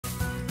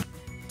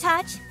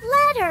Touch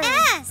letter.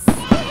 S.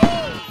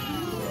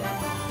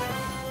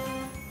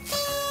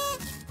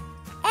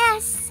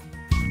 S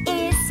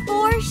is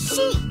for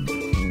sheep.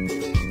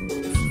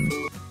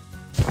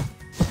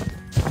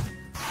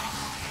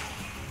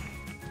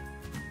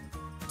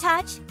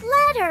 Touch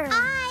letter.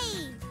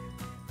 I.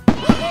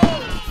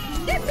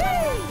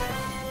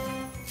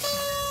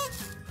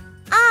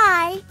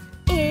 I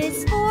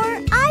is for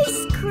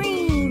ice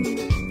cream.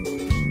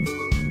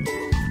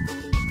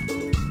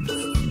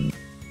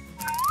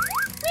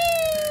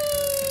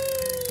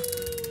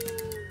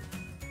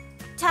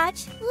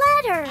 Touch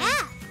letter.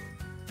 F.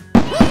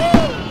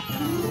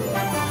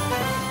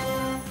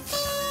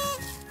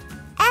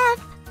 F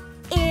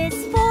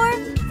is for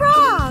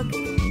frog.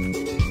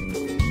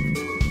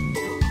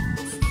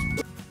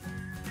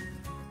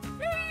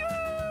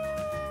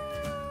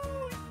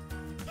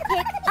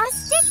 Pick a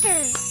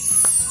sticker.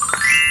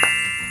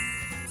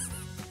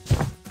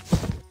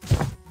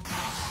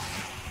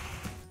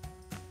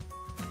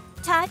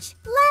 Touch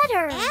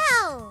letter.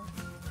 L.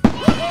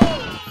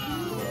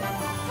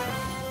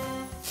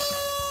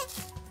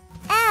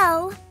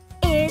 L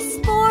is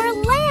for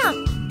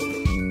lamp.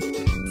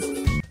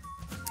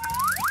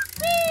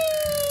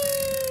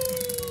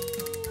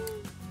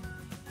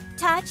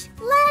 Touch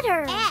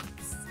letter.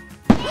 X.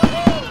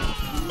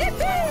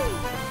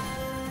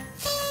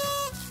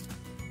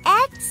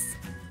 X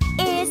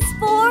is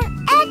for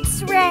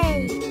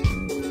X-ray.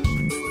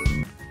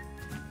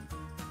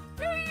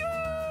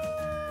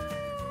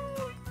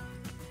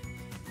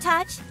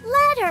 Touch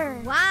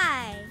letter.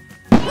 Y.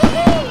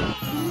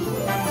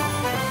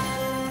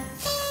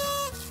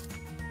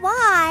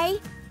 Y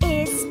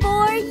is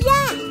for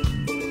yak.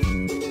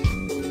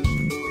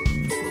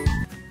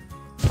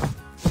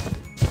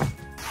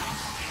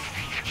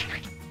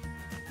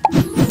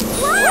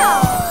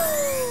 Wow!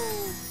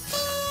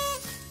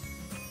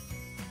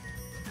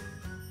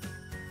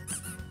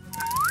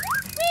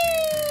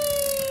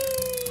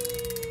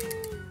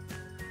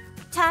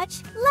 Touch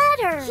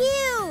letter. Q.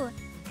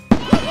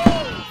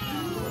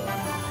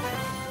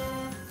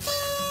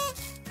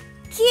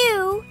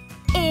 Q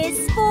is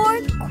for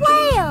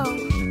quail.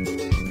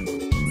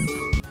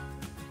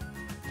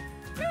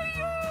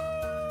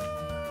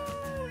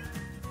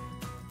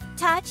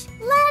 Touch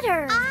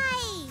letter.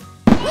 I.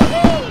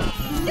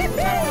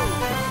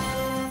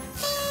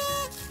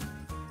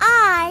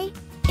 I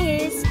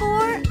is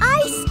for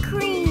ice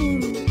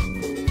cream.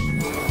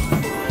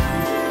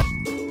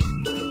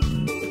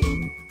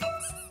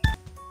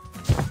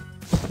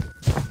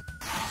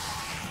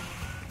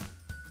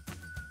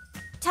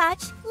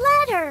 Touch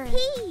letter. P.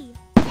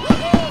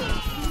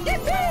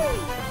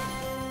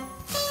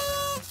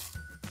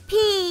 P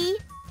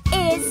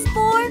is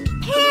for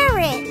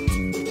parrot.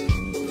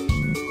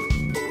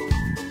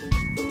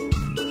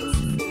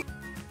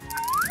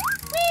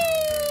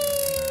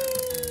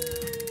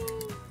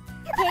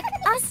 Pick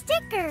a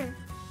sticker.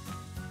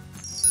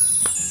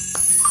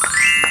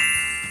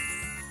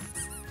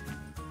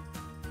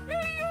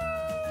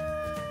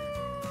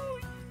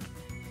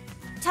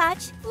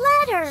 Touch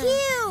letter.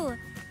 Q.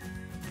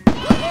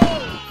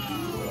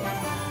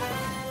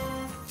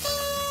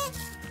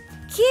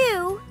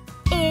 Q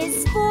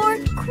is for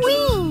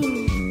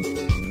queen.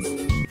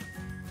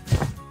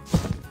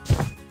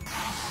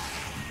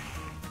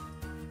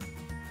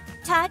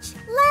 Touch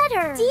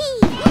letter. D.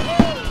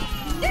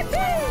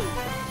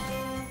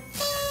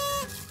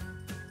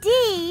 D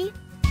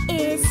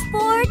is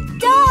for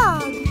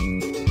dog.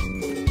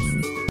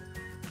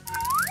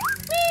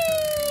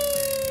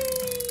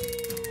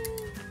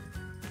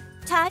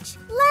 Touch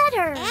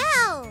letter.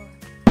 L.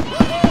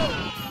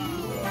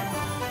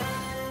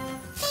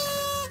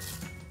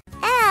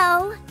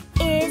 L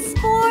is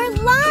for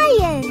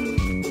lion.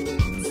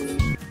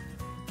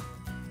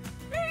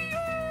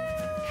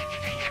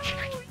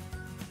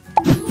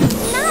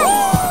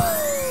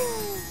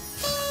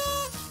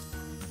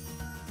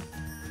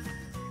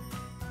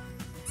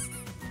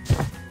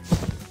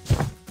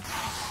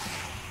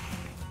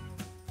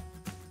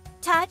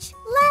 Touch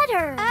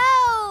letter.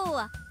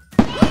 O.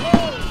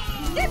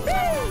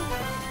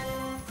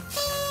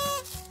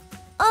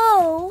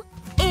 O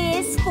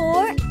is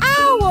for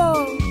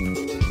owl.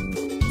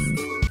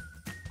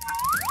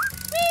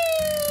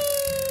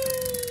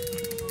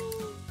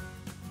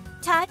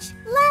 Touch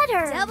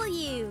letter.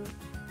 W.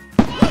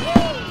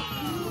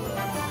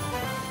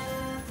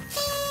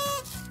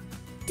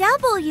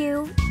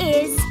 W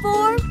is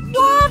for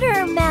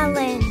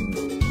watermelon.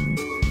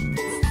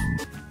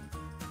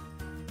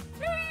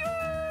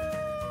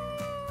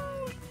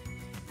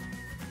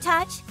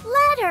 Touch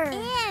letter.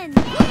 N.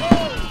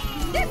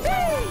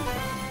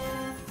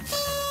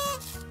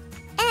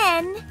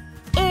 N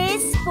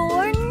is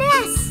for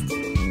nest.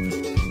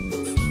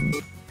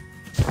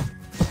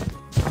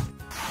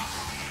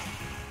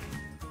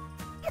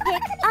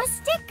 Pick a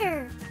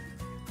sticker.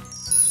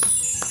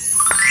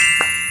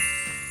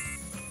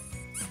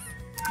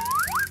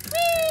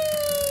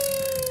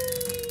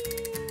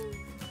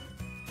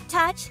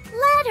 Touch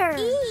letter.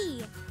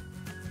 E.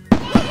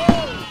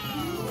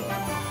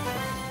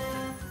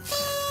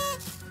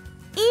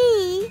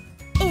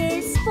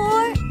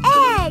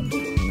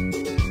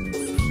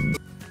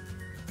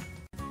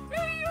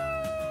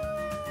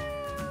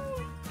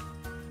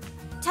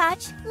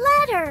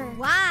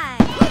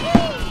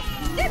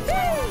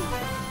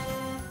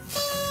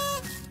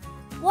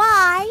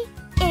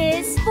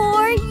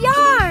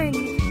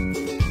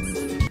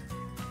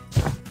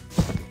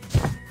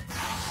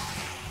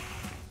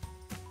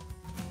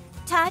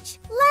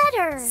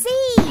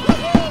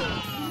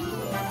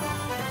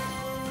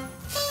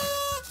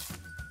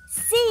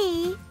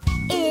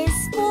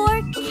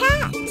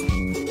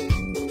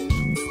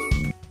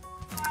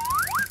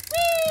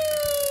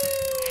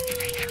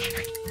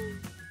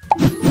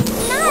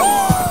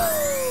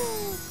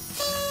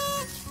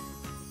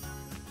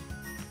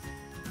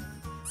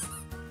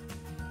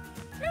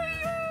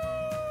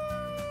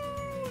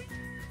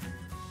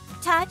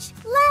 Touch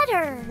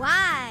letter.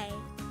 Y.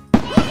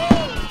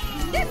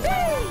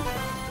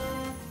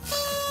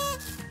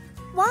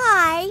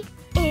 Y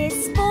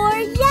is for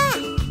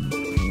yak.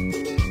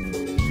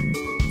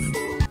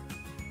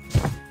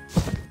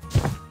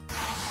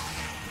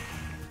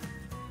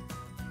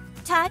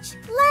 Touch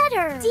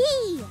letter. D.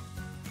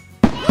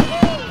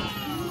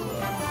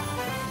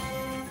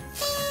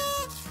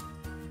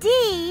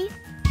 D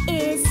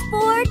is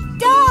for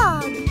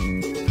dog.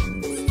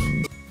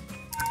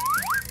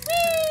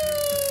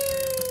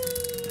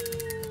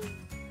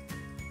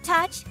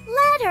 Touch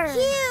letter. Q.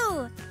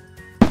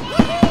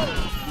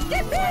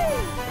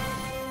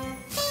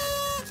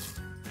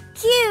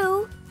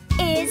 Q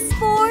is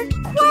for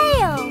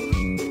quail.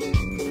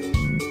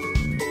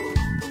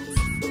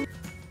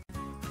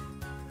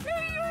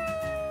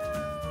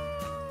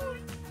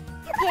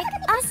 Pick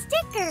a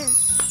sticker.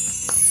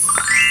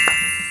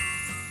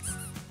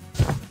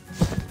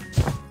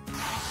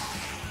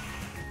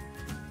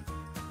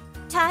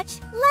 Touch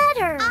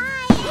letter.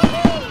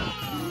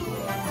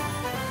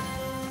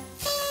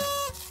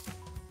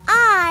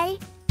 I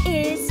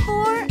is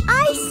for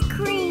ice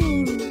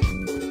cream.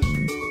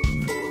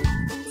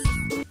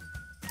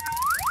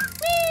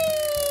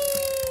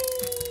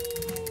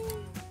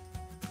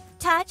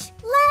 Touch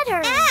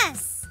letter.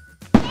 S.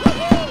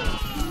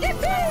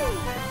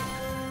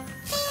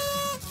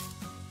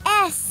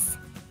 S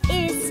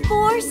is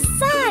for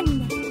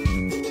sun.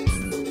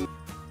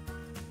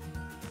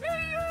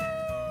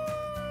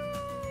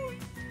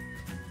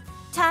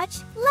 Touch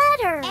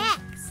letter.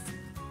 X.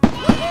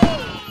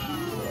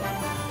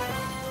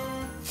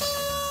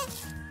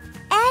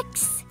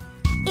 X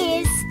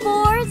is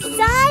for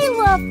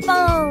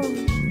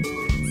xylophone.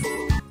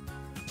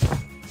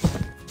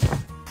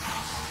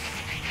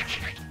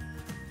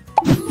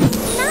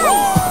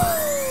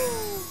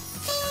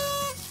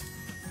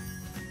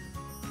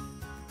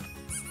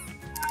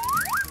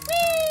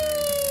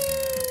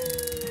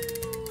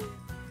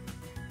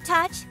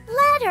 Touch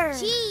letter.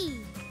 G.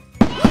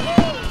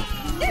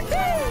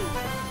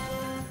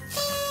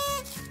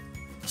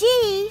 G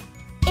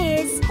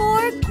is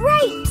for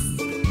grapes.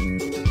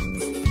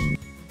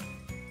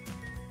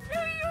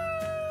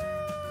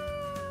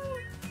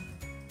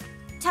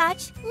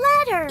 Touch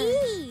letter.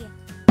 E.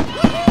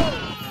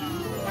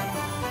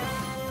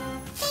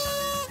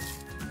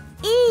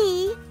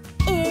 E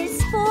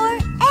is for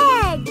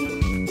egg.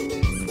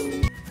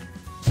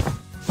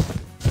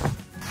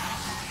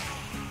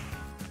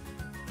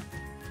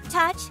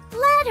 Touch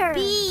letter.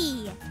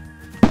 B.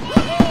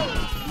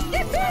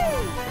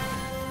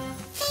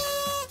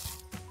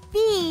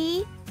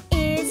 B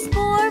is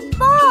for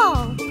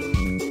ball.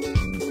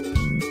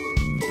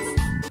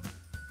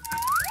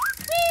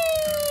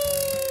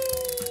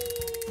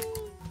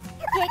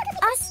 Pick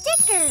a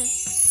sticker.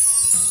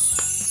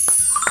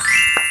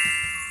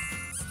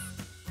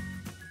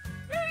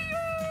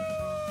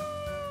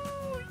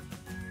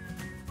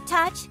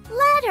 Touch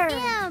letter.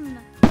 M.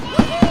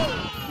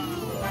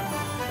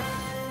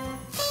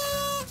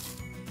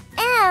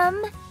 M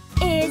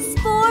is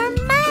for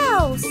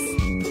mouse.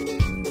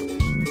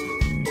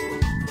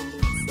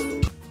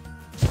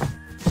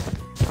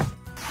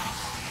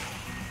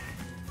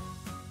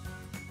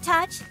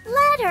 Touch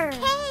letter.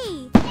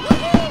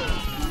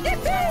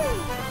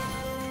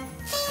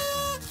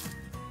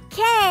 K.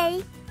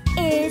 K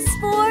is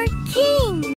for king.